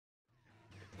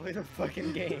Play the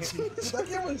fucking game. That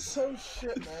game was so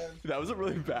shit, man. That was a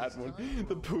really bad one.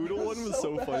 The poodle one was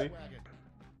so funny.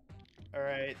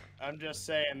 Alright, I'm just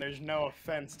saying, there's no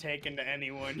offense taken to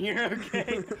anyone here,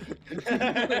 okay?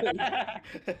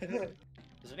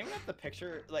 Does anyone have the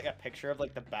picture, like a picture of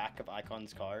like the back of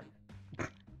Icon's car?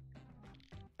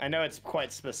 I know it's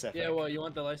quite specific. Yeah, well, you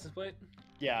want the license plate?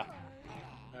 Yeah.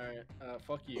 Alright,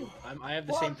 fuck you. I have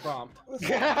the same prompt.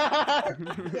 Okay,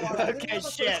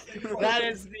 shit. That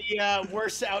is the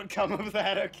worst outcome of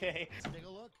that, okay. Let's take a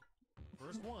look.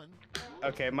 First one.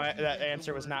 Okay, that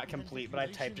answer was not complete, but I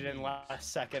typed it in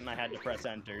last second and I had to press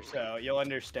enter, so you'll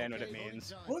understand what it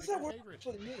means. What does that word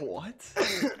actually mean? What?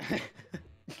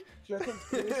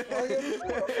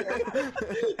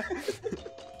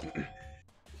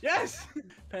 Yes!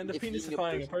 Panda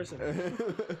penisifying a person.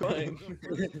 The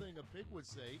first thing a pig would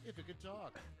say if it could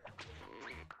talk.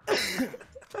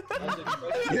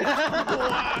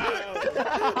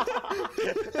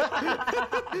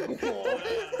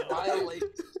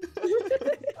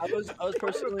 I was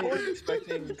personally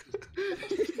expecting.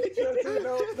 Jensen,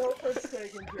 no first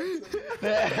taken, Jensen.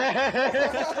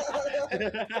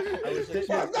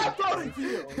 I'm not voting for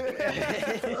you!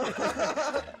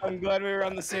 I'm glad we were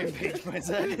on the same page, my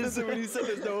son. So when you said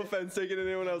there's no offense taken to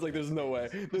anyone, I was like, there's no way.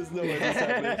 There's no way this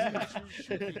happening.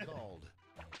 Should be called.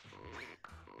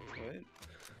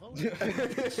 Shave.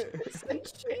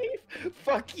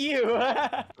 Fuck you.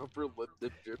 Upper lip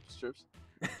dip drip strips.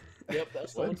 Yep,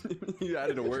 that's the one. You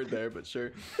added a word there, but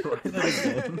sure.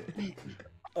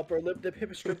 Upper lip dip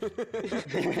hip strip.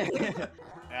 Yeah,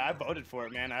 I voted for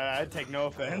it, man. I take no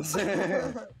offense.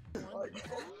 A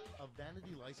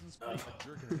vanity license plate a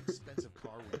jerk in an expensive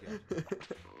car weekend.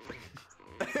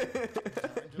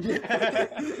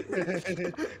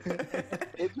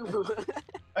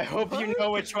 I hope you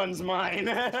know which one's mine.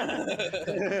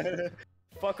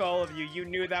 Fuck all of you. You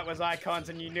knew that was Icons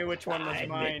and you knew which one was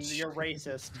mine. You're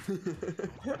racist.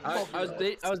 I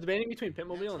was debating between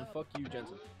Pitmobile and fuck you,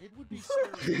 Jensen. It would be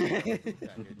scary.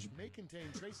 Package may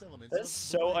contain trace elements. That's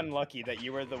so unlucky that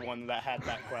you were the one that had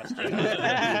that question.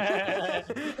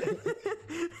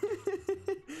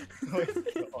 Oh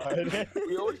my God.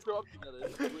 We always grow up together.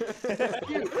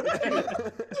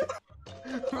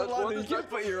 You can't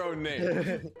put your own name.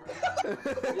 Yeah,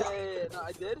 no,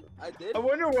 I did. I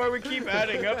wonder why we keep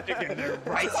adding up to him. They're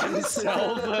right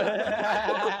himself.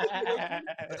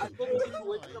 I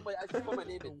put my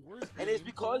name in. And it's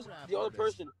because the other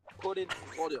person put in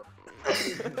audio. You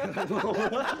see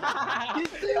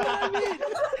what I mean?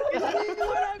 You see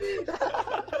what I mean?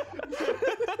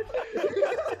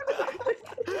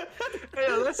 Hey,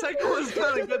 that second one's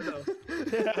kind of good though.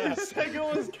 The second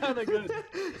one's kind of good.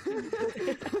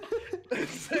 The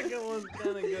second one's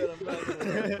kind of good. I'm not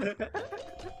gonna lie.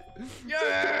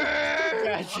 Yeah!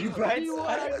 Got you, bud. Why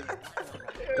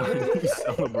are you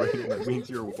celebrating? That means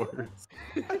you're worse.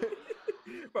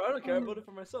 Bro, I don't care. I voted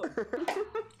for myself.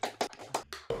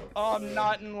 Oh, I'm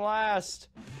not in last.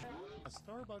 A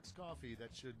Starbucks coffee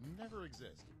that should never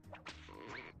exist.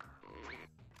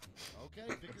 Okay,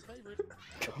 pick your favorite.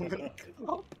 Come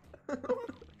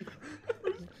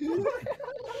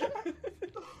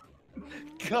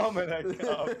in a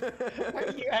cup.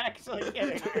 Are you actually kidding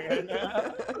me right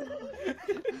now?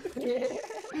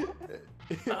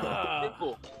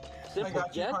 Simple. Simple,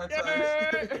 yeah?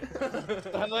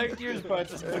 I liked yours, but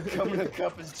coming in a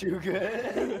cup is too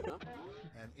good.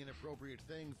 An inappropriate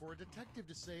thing for a detective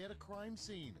to say at a crime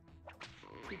scene.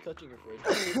 Keep touching your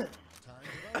fridge. Time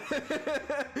to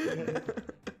vote.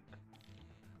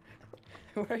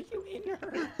 Where are you in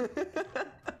her?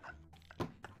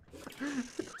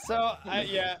 So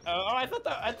I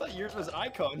thought yours was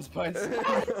Icons, but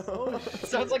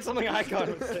sounds like something Icon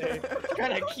would say.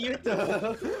 Kind of cute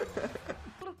though.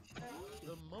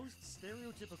 The most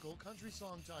stereotypical country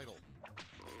song title.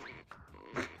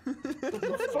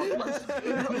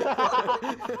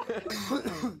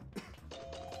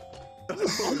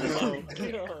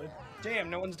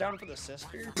 Damn, no one's down for the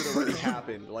sister? It already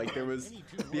happened. Like, there was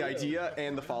the idea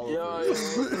and the follow-up.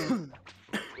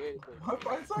 What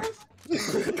fine size?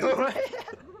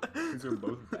 These are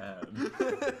both bad.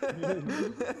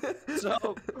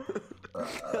 So,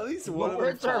 at least one of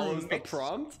them follows the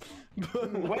prompt.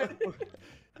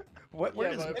 What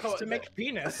word is mixed to make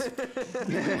penis?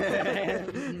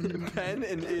 Pen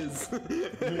and is.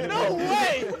 No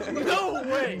way! No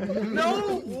way!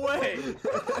 No way!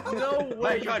 No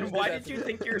way! God, why did you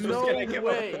think yours was gonna give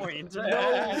a point? No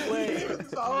way!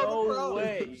 No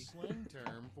way! Slang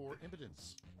term for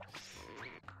impotence.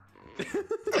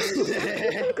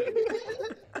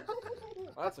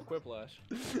 Oh, that's a Quiplash.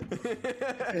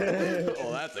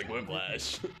 Oh, that's a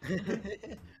Quiplash.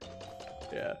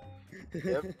 Yeah.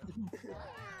 Yep.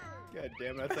 God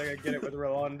damn it, I think I get it with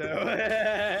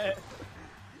Rolando.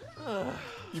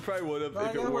 You probably would have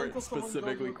if it weren't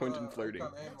specifically Quentin flirting.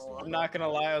 I'm not gonna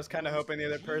lie, I was kind of hoping the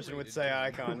other person would say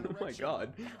icon. Oh my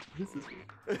god.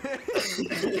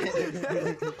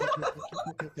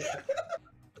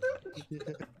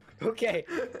 Okay,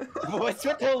 what's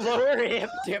with the lower hip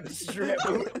dip strip?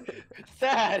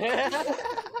 Thad,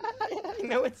 I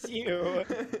know it's you.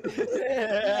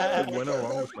 It went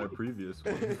along with my previous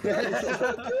one.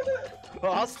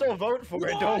 Well, I'll still vote for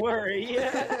it, don't worry.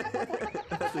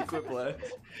 That's a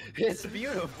Quiplash. It's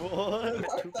beautiful.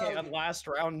 2K on last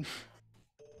round.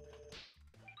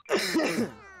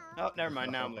 Oh, never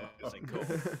mind, now I'm losing. Cool.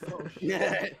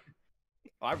 Yeah.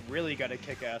 I really got to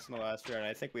kick ass in the last round.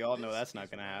 I think we all know that's not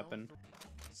gonna happen.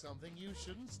 Something you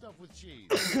shouldn't stuff with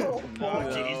cheese. Oh,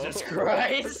 Jesus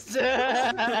Christ!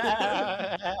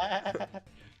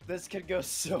 This could go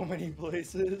so many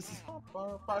places.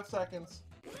 5 seconds.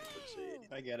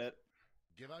 I get it.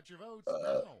 Give out your votes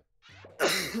now.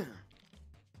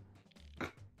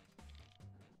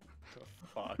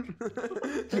 Fuck.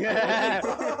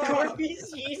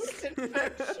 Corby's yeast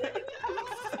infection.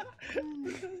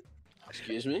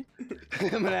 Excuse me? I'm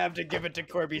gonna have to give it to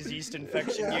Corby's yeast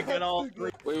infection. You can all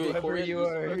Wait, whoever Corby, you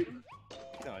are.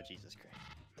 Oh, Jesus Christ.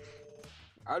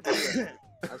 I'd be there.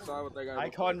 I saw what that guy.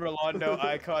 Icon Rolando,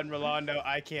 Icon Rolando,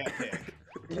 I can't pick.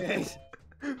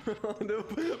 Rolando,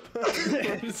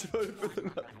 just voted for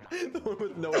the one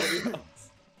with nobody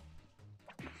else.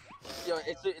 Yo,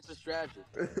 it's a strategy.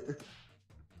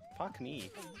 Fuck me.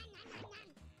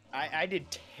 I did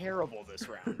terrible this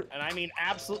round, and I mean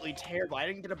absolutely terrible. I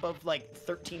didn't get above like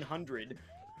 1300.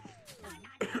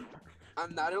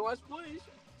 I'm not in last place.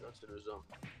 That's the result.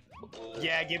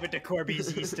 Yeah, give it to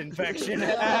Corby's yeast infection.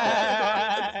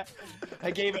 I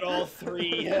gave it all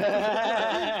 3.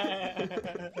 That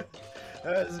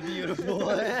was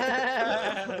beautiful.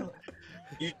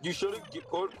 You shouldn't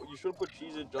put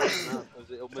cheese in John's mouth.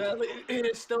 Sadly, it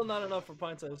is still not enough for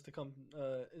pint size to come.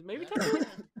 Maybe tough.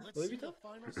 Let's see the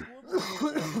final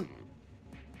scoreboard.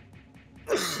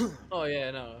 Oh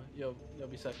yeah, no, you'll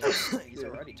be second. He's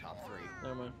already top 3.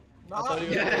 Never mind. I Not, thought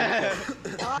you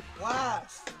were not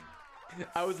last.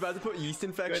 I was about to put yeast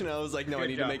infection, and I was like, no, I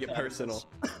need to make it personal.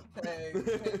 Hey,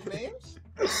 names?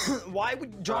 Why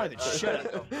would Jonathan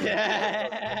shut up?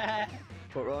 Yeah.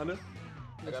 What, Rolando?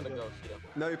 I gotta go. See ya.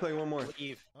 No, you're playing one more.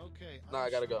 Leave. Okay. No, I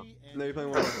gotta go. No, you're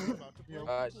playing one more.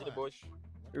 Alright, see the boys.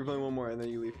 You're playing one more, and then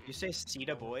you leave. You say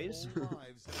Sita boys?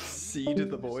 Seed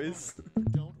the boys.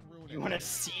 Don't ruin it. You want to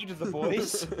seed the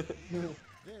boys?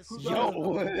 This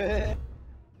Yo!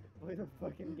 Play the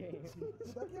fucking game.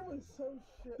 That game was so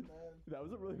shit, man. That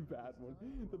was a really bad one.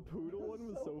 The poodle one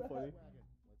was so funny.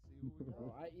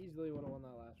 Oh, I easily would have won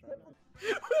that last round.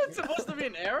 It's supposed to be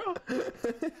an arrow?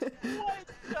 What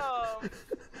the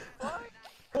fuck?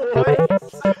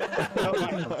 Oh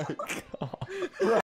my god.